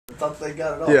thought they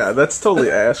got it all. Yeah, that's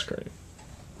totally ass cream.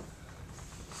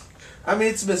 I mean,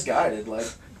 it's misguided. Like,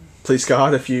 please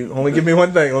God, if you only give me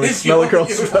one thing, let me smell a girl's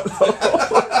butthole.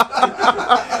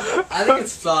 I think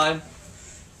it's fine.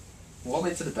 Well,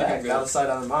 it's in the back, out of sight,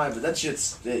 out of mind. But that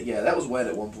shit's that was wet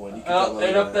at one point. You could tell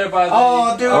and up there by the.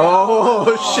 Oh, dude!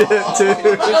 Oh shit,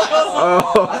 dude!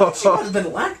 Oh. I think she might have been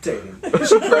lactating. Is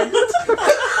she pregnant?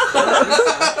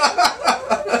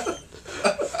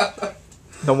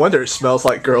 No wonder it smells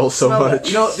like girls so Smell much. that.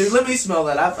 You know, dude, let me smell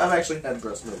that. I've actually had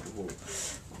breast milk before.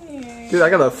 Dude, I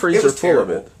got a freezer full of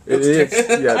it. It is.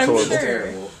 Yeah, it's horrible.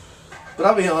 Terrible. But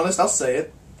I'll be honest, I'll say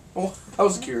it. Well, I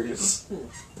was curious.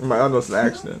 It might almost an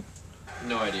accident.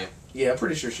 No idea. Yeah, I'm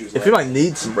pretty sure she was. If you might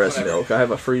need some breast milk, I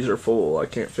have a freezer full. I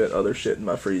can't fit other shit in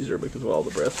my freezer because of all the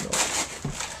breast milk.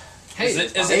 Hey,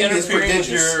 is it Amy interfering with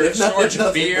your storage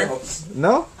of beer?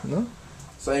 No.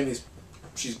 So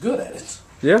she's good at it.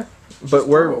 Yeah, but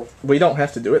we don't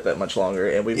have to do it that much longer,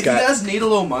 and If you guys need a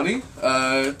little money,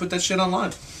 put that shit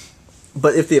online.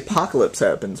 But if the apocalypse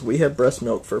happens, we have breast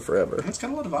milk for forever. It's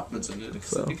got a lot of vitamins in it.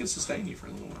 So. It can sustain you for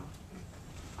a little while.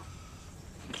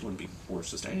 It wouldn't be worth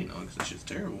sustaining on because that shit's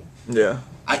terrible. Yeah.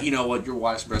 You know what? Your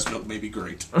wife's breast milk may be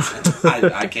great.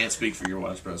 I can't speak for your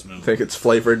wife's breast milk. I think it's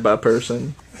flavored by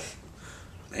person.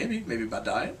 Maybe by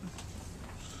diet.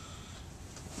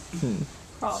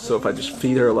 So if I just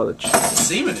feed her a lot of chicken.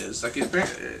 Semen is like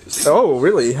Oh,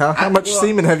 really? How much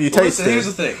semen have you tasted? Listen, here's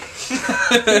the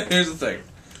thing. Here's the thing.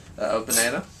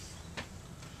 Banana.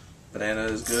 Banana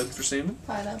is good for semen.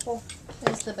 Pineapple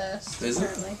is the best. Is it?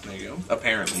 Apparently. There you go.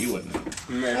 Apparently, you wouldn't know.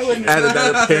 I wouldn't. Added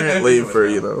that apparently for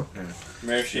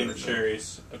Maraschino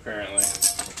cherries, apparently.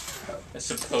 It's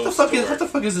supposed what the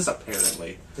fuck is this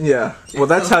apparently? Yeah. Well,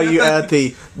 that's how you add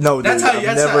the no. That's dude, how you.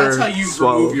 I've That's never how you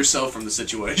swallowed. remove yourself from the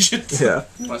situation. Yeah.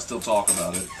 I still talk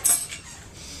about it.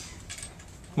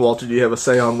 Walter, do you have a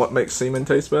say on what makes semen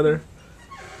taste better?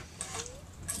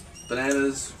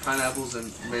 Bananas, pineapples,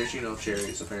 and maraschino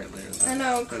cherries apparently. I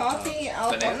know coffee,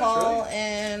 alcohol,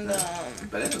 and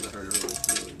Bananas I've heard are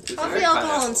really good. coffee,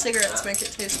 alcohol, and cigarettes make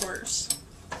it taste worse.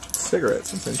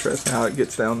 Cigarettes. It's interesting how it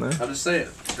gets down there. I'll just say it.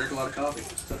 Drink a lot of coffee.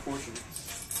 It's unfortunate.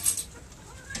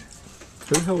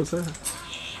 Who the hell was that?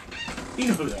 You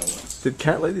know who that was. Did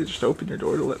Cat Lady just open your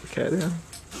door to let the cat in?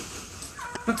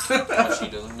 What she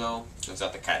doesn't know is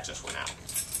that the cat just went out.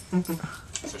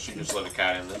 So she just let the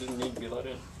cat in. That didn't need to be let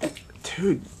in.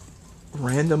 Dude,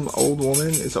 random old woman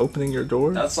is opening your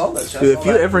door? I saw that. Dude, if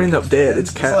you ever end up dead,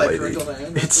 it's Cat Lady.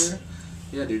 It's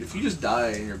yeah, dude. If you just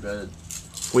die in your bed,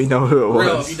 we know who it was.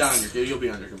 Real, if you die on your, you'll be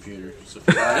on your computer. So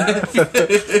if you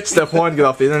die, Step 1, get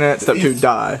off the internet. Step 2,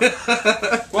 die.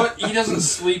 What? He doesn't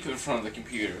sleep in front of the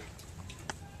computer.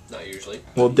 Not usually.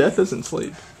 Well, death isn't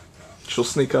sleep. She'll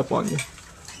sneak up on you.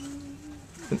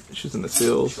 She's in the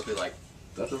seals. She'll be like,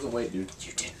 that doesn't wait, dude.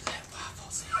 you didn't let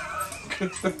waffles.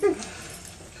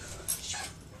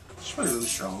 She's probably really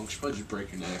strong. She'll probably just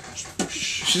break your neck.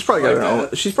 She's probably got her own.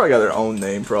 She's probably got her own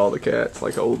name for all the cats,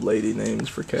 like old lady names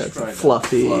for cats, like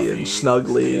Fluffy and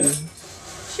Snuggly. Yeah.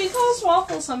 She calls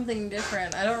Waffle something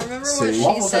different. I don't remember what See? she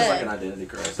Waffles has said. like an identity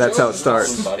crisis. That's how it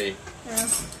starts. Buddy. Yeah.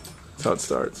 That's how it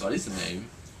starts. Buddy's the name.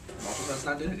 Waffles has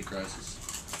an identity crisis.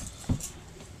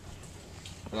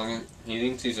 I mean, he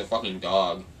thinks he's a fucking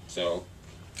dog, so.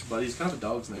 Buddy's kind of a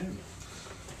dog's name.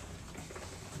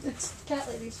 It's Cat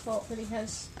Lady's fault that he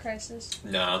has crisis.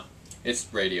 Nah. It's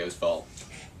radio's fault.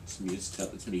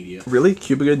 It's media. Really,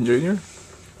 Cuba Gooding Jr.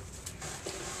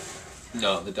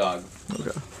 No, the dog.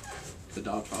 Okay. The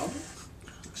dog father?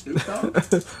 Snoop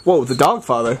Dogg? Whoa, the dog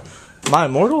father. My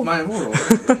immortal. My immortal.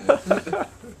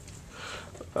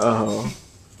 Oh.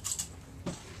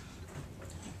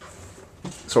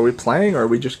 So are we playing, or are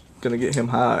we just gonna get him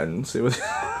high and see what?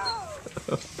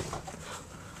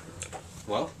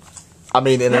 Well, I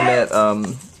mean, internet.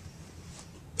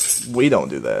 We don't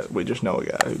do that. We just know a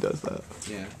guy who does that.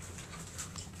 Yeah.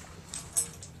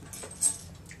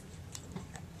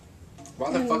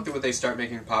 why the fuck would they start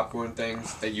making popcorn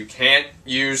things that you can't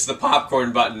use the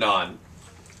popcorn button on?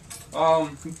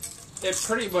 It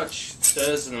pretty much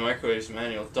says in the microwave's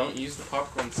manual, don't use the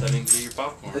popcorn setting to your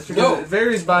popcorn. No, it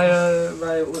varies by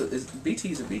what is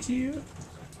BT? Is it BTU?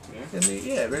 Yeah.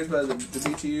 It varies by the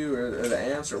BTU or the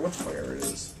amps or whatever it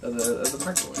is of the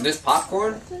microwave. This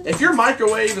popcorn? If your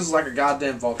microwave is like a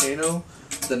goddamn volcano,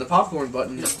 then the popcorn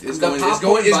button is going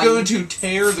to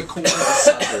tear the corn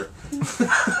asunder.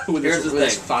 Here's the thing.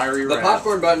 Fiery the wrath.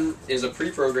 popcorn button is a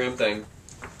pre-programmed thing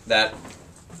that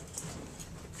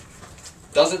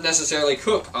doesn't necessarily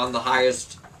cook on the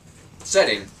highest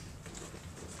setting,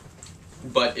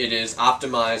 but it is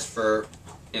optimized for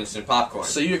instant popcorn.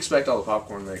 So you expect all the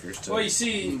popcorn makers to Well, you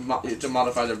see, to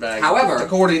modify their bag. However,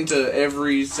 according to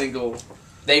every single,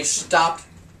 they've stopped.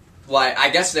 Like, I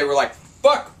guess they were like,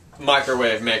 "Fuck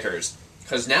microwave makers,"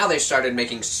 because now they started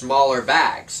making smaller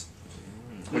bags,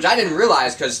 which I didn't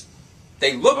realize because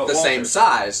they look the same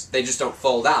size. They just don't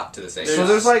fold out to the same. so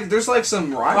size. there's like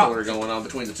some rivalry going on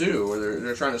between the two, where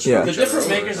they're trying to screw Yeah. the each other different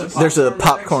over. makers of popcorn There's a bags,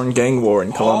 popcorn gang war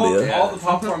in Colombia. All the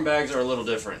popcorn bags are a little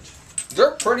different.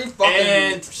 They're pretty fucking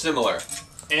And- similar.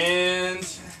 And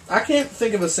I can't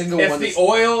think of a single if one. the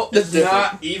oil that's is different.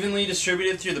 not evenly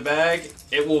distributed through the bag,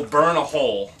 it will burn a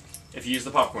hole if you use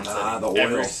the popcorn setting. Ah, the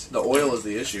oil. The oil is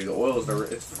the issue. The oil is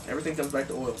everything comes back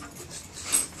to oil.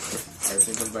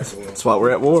 Everything comes back to oil. That's why we're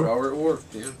at That's why war. we're at war.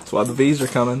 Yeah, That's why the V's are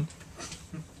coming.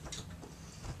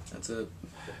 that's it.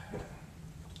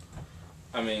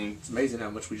 I mean, It's amazing how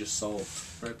much we just solved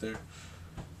right there.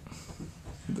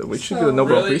 We should get a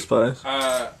Nobel really? Peace Prize.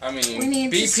 I mean, We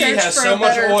need to BP search has for so a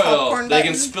much better oil popcorn they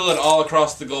can button. spill it all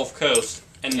across the Gulf Coast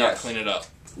and not Yes. clean it up.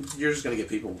 You're just gonna get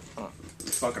people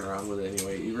fucking around with it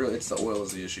anyway. It's the oil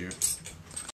is the issue.